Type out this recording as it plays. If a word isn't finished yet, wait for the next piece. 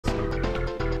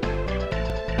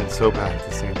and so bad at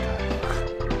the same time.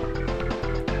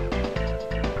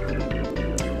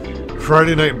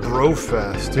 Friday Night Bro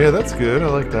Fest. Yeah, that's good. I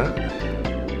like that.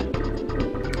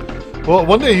 Well,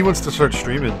 one day he wants to start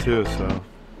streaming too, so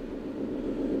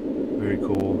very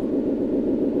cool.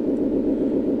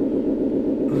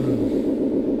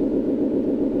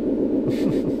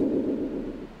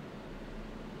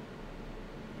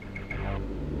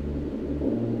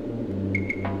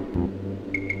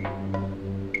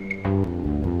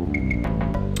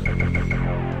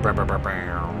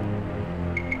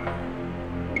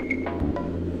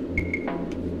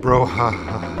 Bro,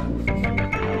 haha.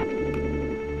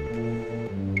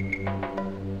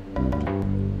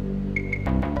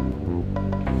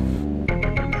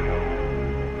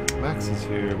 Max is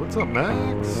here. What's up,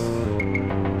 Max?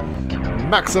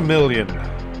 Maximilian.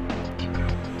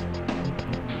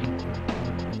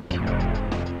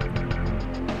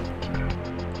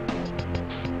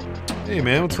 Hey,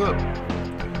 man, what's up?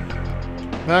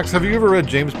 Max, have you ever read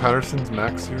James Patterson's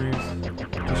Max series?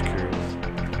 Just curious.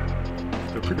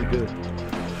 They're pretty good.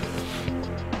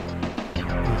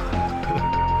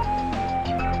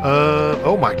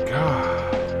 Oh my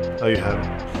god. Oh, you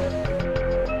haven't.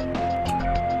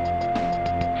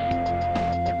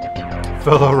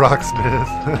 Fellow Rocksmith.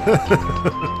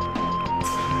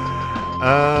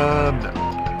 No.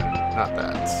 Not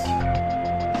that.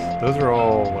 Those are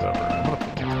all whatever. I'm gonna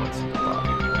put the points in the bottom.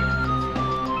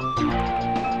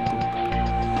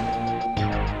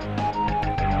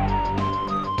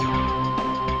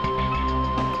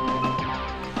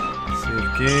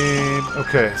 Save game.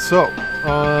 Okay, so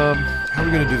how are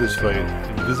we gonna do this fight?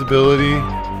 Invisibility.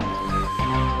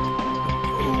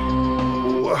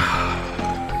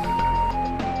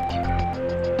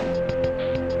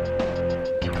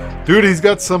 Dude, he's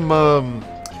got some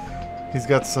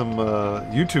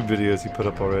YouTube videos he put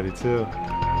up already too.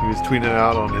 He was tweeting it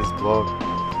out on his blog.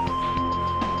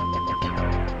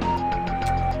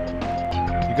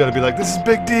 You gotta be like, this is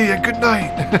Big D and good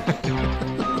night.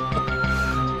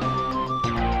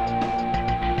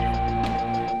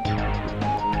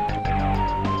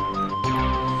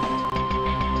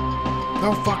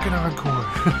 No fucking encore.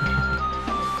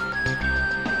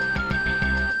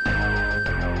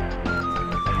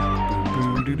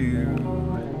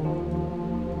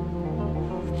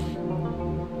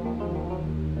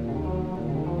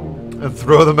 And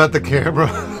throw them at the camera.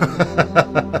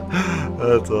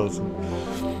 That's awesome.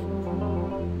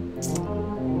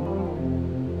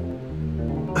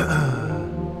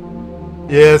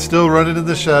 Yeah, still running in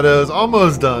the shadows.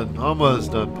 Almost done.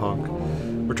 Almost done, Punk.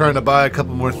 We're trying to buy a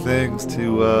couple more things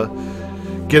to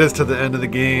get us to the end of the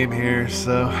game here,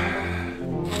 so...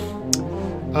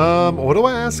 what do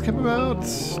I ask him about?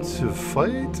 To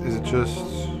fight? Is it just...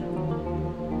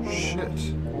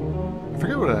 Shit. I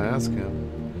forget what I asked him.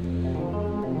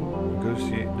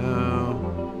 Negotiate, no.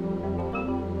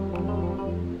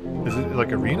 Is it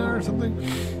like arena or something?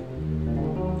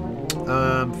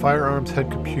 Firearms,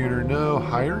 head computer, no.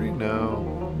 Hiring, no.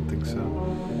 I don't think so.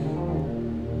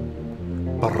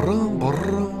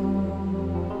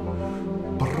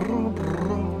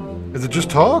 Is it just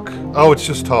talk? Oh, it's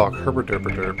just talk. Herbert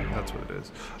derper derp. That's what it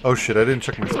is. Oh shit, I didn't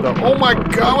check my spell. Oh my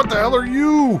god, what the hell are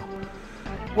you?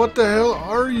 What the hell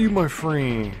are you, my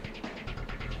friend?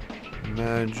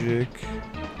 Magic.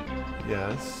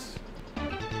 Yes.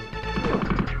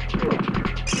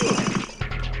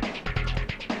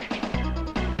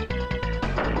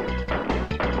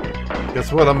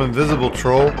 Guess what? I'm invisible,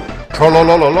 troll.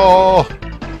 Trollolololo!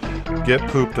 Get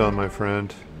pooped on, my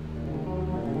friend.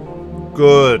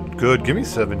 Good, good. Give me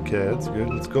 7K. That's good.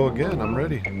 Let's go again. I'm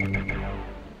ready.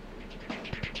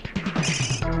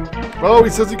 Oh, he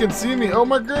says he can see me. Oh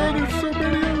my god, there's so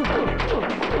many of them.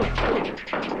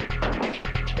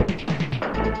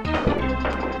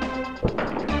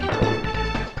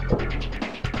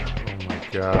 Oh my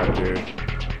god, dude.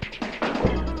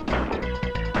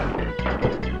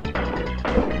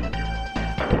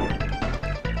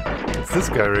 It's this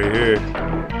guy right here.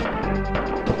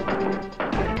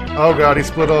 Oh god, he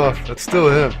split off. That's still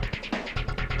him.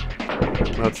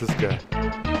 No, it's this guy.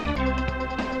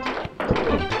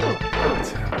 That's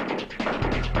him.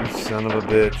 You son of a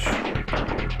bitch.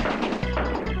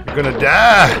 You're gonna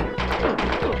die!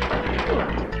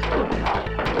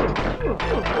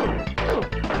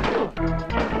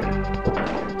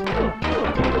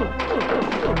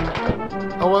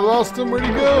 Oh, I lost him. Where'd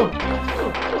he go?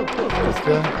 This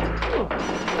guy?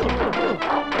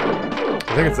 I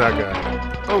think it's that guy.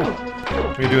 Oh!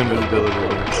 Let me do invisibility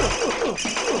here.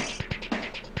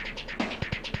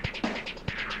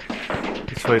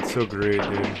 This fight's so great,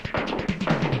 dude.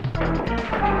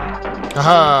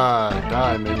 Aha!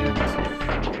 Die, minions.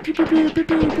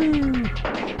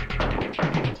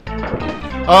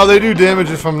 Oh, they do damage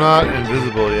if I'm not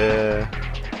invisible, yeah.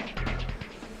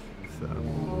 So.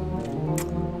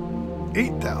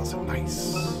 8,000,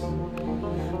 nice.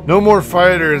 No more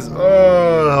fighters.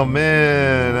 Oh,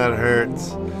 man, that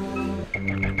hurts.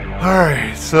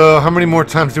 Alright, so how many more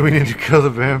times do we need to kill the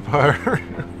vampire?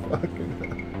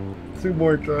 Fucking 2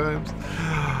 more times.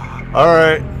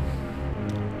 Alright.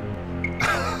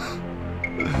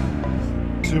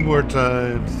 2 more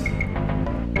times.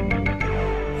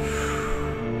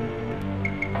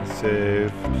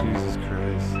 Save. Jesus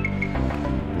Christ.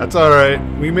 That's alright.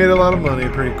 We made a lot of money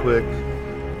pretty quick.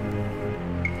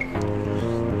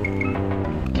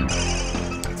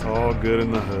 It's all good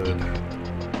in the hood.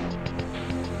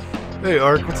 Hey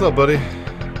Ark, what's up, buddy?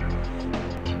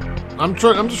 I'm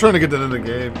just trying to get to the end of the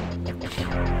game.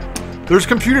 There's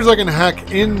computers I can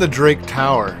hack in the Drake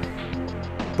Tower.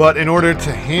 But in order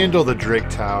to handle the Drake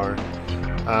Tower,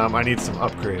 I need some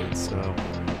upgrades, so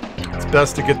it's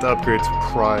best to get the upgrades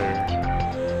prior.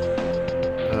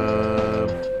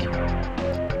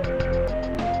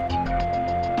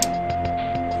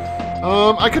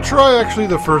 I could try actually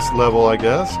the first level, I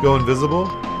guess. Go invisible.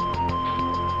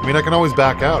 I mean, I can always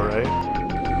back out, right?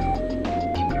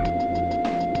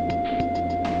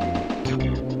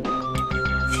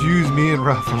 Fuse me and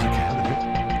Ruffle together.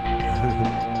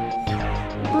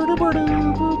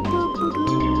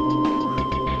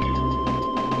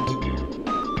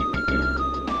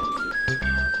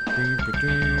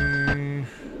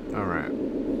 Alright.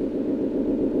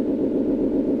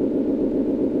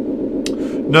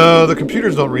 No, the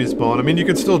computers don't respawn. I mean, you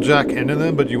can still jack into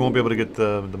them, but you won't be able to get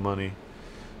the money.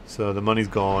 So the money's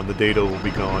gone, the data will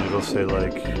be gone. It'll say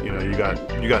like, you know, you got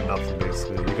nothing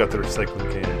basically. You got the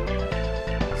recycling can.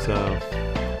 So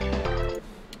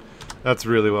that's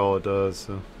really all it does.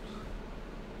 So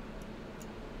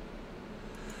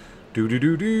do do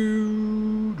do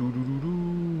do do do do do.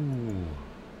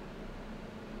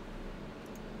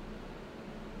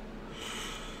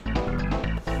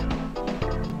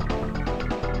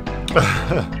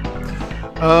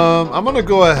 I'm gonna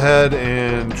go ahead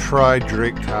and try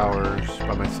Drake Towers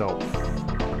by myself.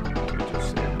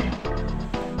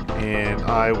 And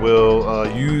I will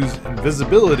use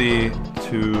invisibility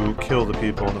to kill the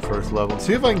people on the first level.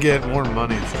 See if I can get more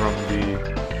money from the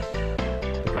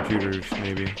computers,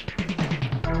 maybe.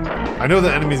 I know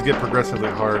the enemies get progressively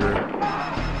harder.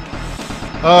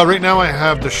 Right now I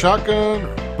have the shotgun,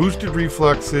 boosted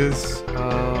reflexes.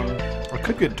 I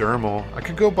could get dermal. I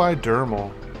could go buy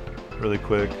dermal really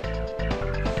quick.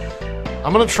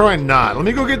 I'm gonna try not. Let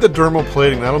me go get the dermal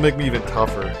plating. That'll make me even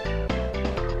tougher.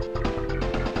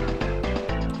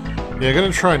 Yeah, I'm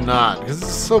gonna try not, because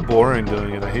it's so boring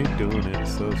doing it. I hate doing it.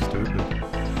 It's so stupid.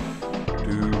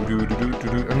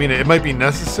 I mean, it might be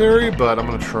necessary, but I'm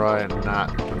gonna try and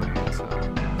not doing it. So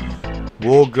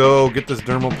we'll go get this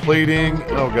dermal plating.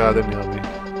 Oh god, they nailed me.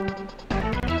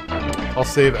 I'll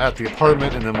save at the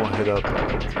apartment, and then we'll hit up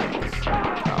Drake's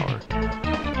Tower.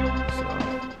 So.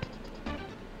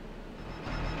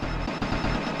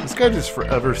 This guy just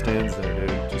forever stands there,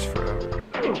 dude. Just forever.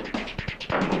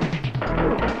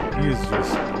 He is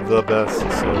just the best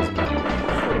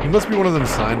salesman. He must be one of them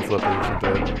sign flippers, I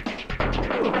bet.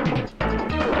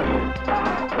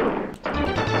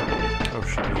 Oh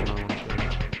shit, there's no one there.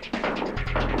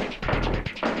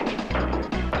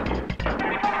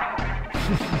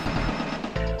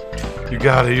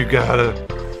 You gotta.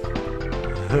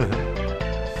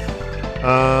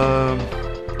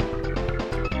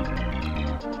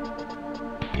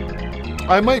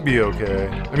 I might be okay.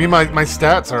 I mean, my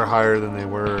stats are higher than they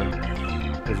were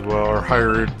as well, or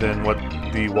higher than what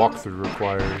the walkthrough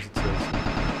requires, it says.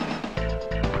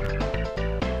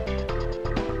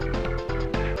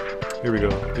 Here we go.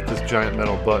 Get this giant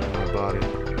metal butt in my body.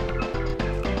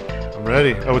 I'm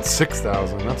ready. Oh, it's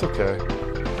 6,000. That's okay.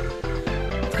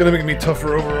 It's gonna make me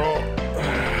tougher overall.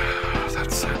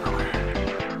 That's cyberware.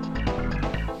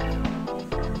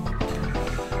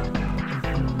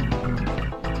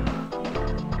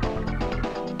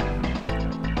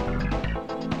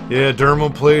 Yeah, dermal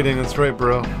plating. That's right,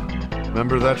 bro.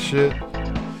 Remember that shit?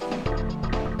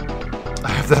 I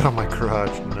have that on my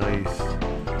crotch. Nice.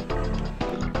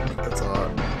 That's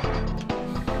hot.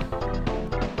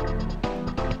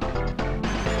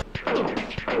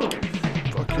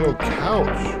 Fuck your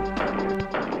couch.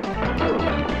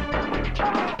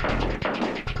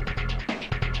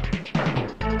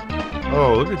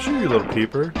 Oh, look at you, you little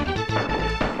peeper.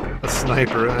 A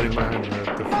sniper hiding behind the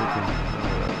freaking...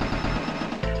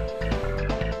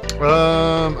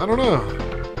 I don't know.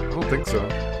 I don't think so.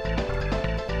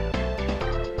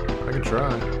 I can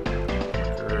try.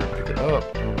 Or pick it up.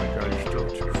 Oh my god, you're still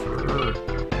too far.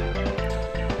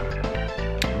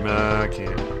 Nah, I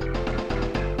can't.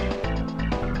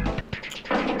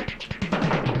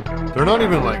 They're not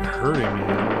even like hurting me.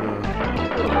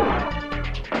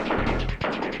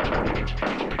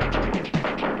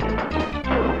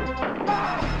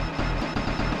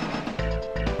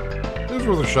 It was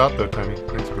worth a shot though, Tiny.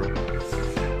 Thanks, bro.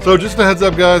 So just a heads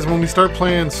up, guys, when we start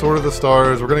playing Sword of the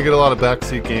Stars, we're going to get a lot of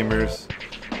backseat gamers.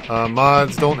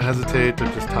 Mods, don't hesitate to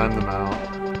just time them out.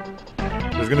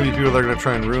 There's going to be people that are going to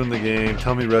try and ruin the game,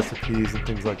 tell me recipes and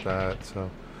things like that,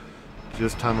 so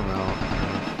just time them out.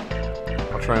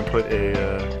 I'll try and put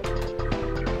a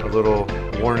little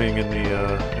warning in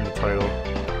the title.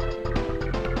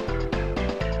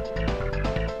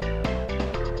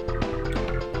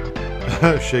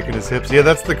 Shaking his hips. Yeah,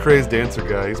 that's the crazed dancer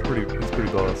guy. He's pretty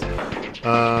boss.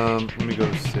 Let me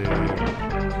go save.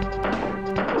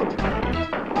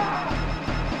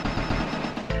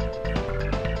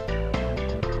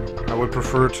 I would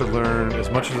prefer to learn as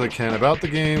much as I can about the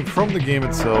game from the game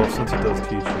itself, since it does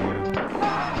teach you.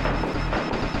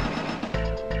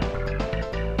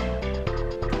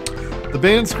 The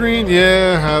band screen?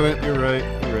 Yeah, I haven't. You're right.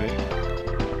 You're right.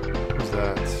 Who's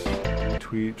that?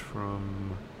 Retweet from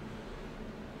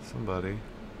somebody.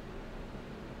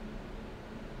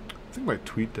 I think my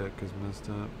tweet deck is messed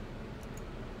up.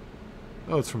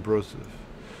 Oh, it's from Broseph.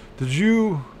 Did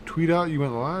you tweet out you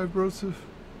went live, Broseph?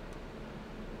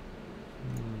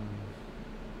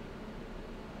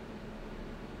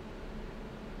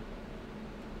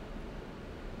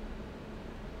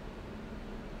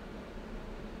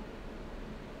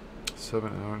 No, I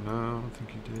don't think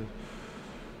you did.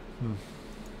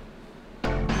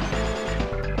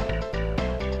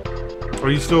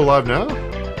 Are you still alive now?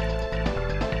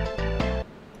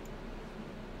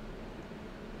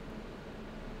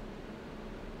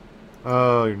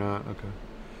 Oh, you're not. Okay.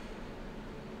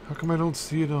 How come I don't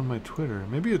see it on my Twitter?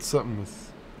 Maybe it's something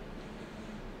with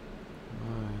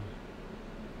mine.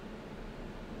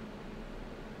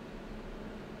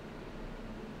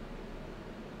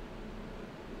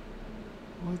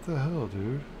 What the hell,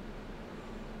 dude?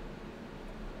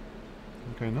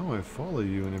 Like, I know I follow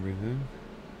you and everything.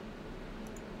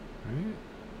 Right?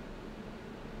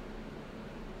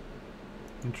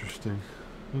 Interesting.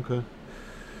 Okay.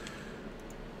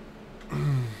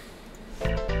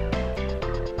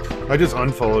 I just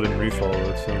unfollowed and refollowed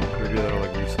it, so maybe that'll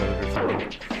like reset it or something.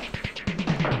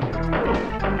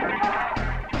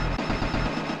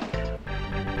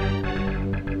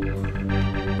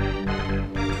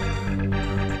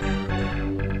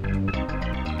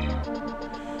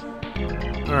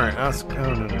 Alright, ask.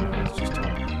 Oh, no, let's just talk.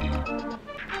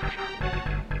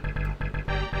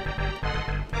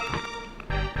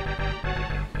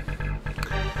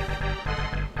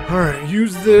 Alright,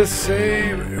 use this,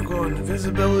 save, go into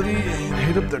visibility, and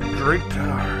hit up the Drake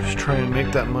Tower. Just try and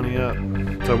make that money up.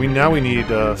 So now we need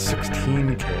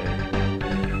 16K.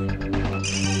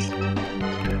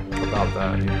 About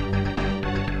that, yeah.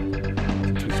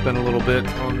 Since we spent a little bit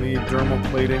on the dermal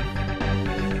plating.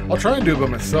 I'll try and do it by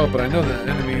myself, but I know that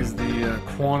enemies, the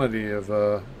quantity of,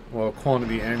 well,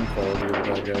 quantity and quality of the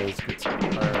bad guys gets higher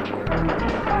and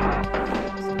higher.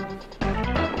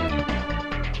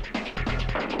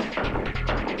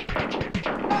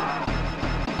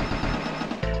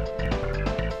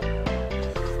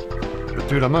 But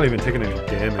dude, I'm not even taking any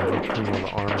damage. I'm putting on the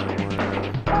armor anymore.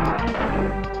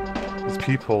 These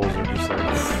peepholes are just like...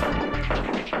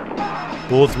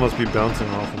 Bullets must be bouncing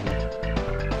off of me.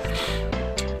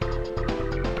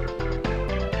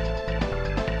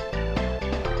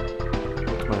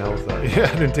 Yeah, I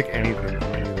didn't take anything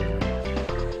from any of them.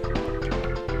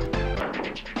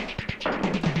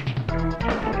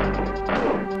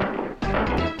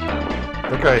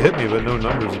 That guy hit me, but no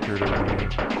numbers appeared on me.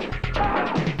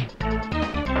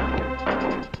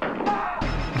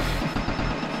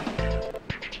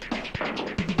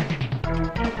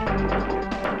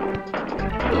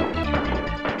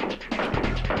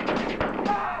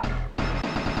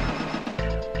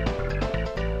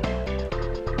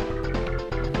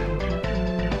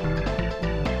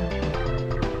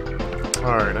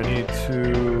 Alright, I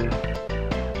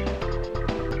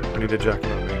need a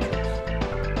jacket on Matrix.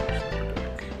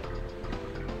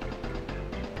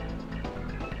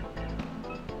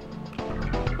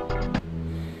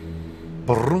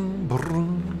 Brum, brum.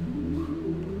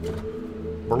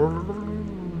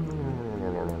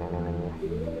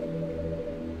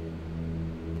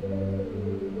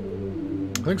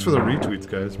 Thanks for the retweets,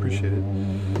 guys. Appreciate it.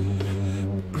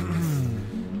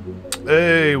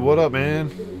 Hey, what up,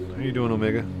 man? How you doing,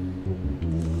 Omega?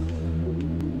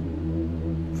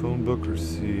 Phone book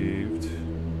received.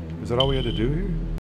 Is that all we had to do here?